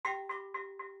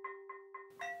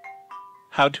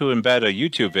How to embed a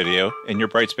YouTube video in your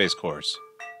Brightspace course.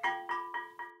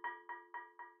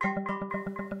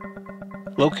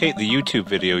 Locate the YouTube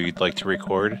video you'd like to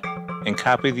record and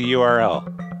copy the URL.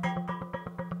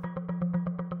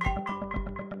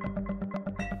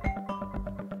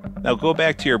 Now go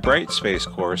back to your Brightspace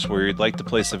course where you'd like to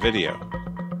place a video.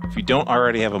 If you don't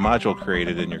already have a module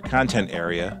created in your content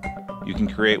area, you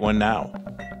can create one now.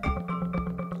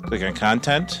 Click on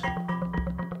Content,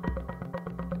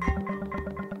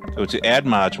 go to Add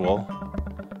Module,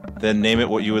 then name it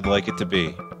what you would like it to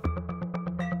be.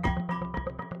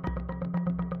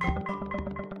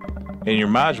 In your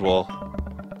module,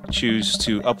 choose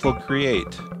to Upload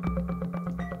Create,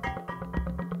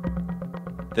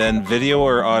 then Video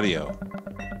or Audio.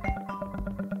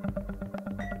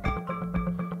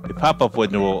 A pop-up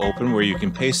window will open where you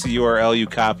can paste the URL you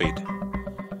copied.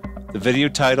 The video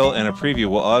title and a preview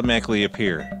will automatically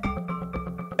appear.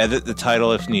 Edit the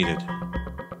title if needed.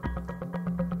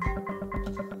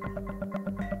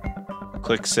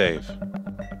 Click Save.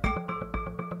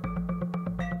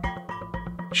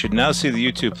 You should now see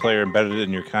the YouTube player embedded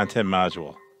in your content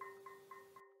module.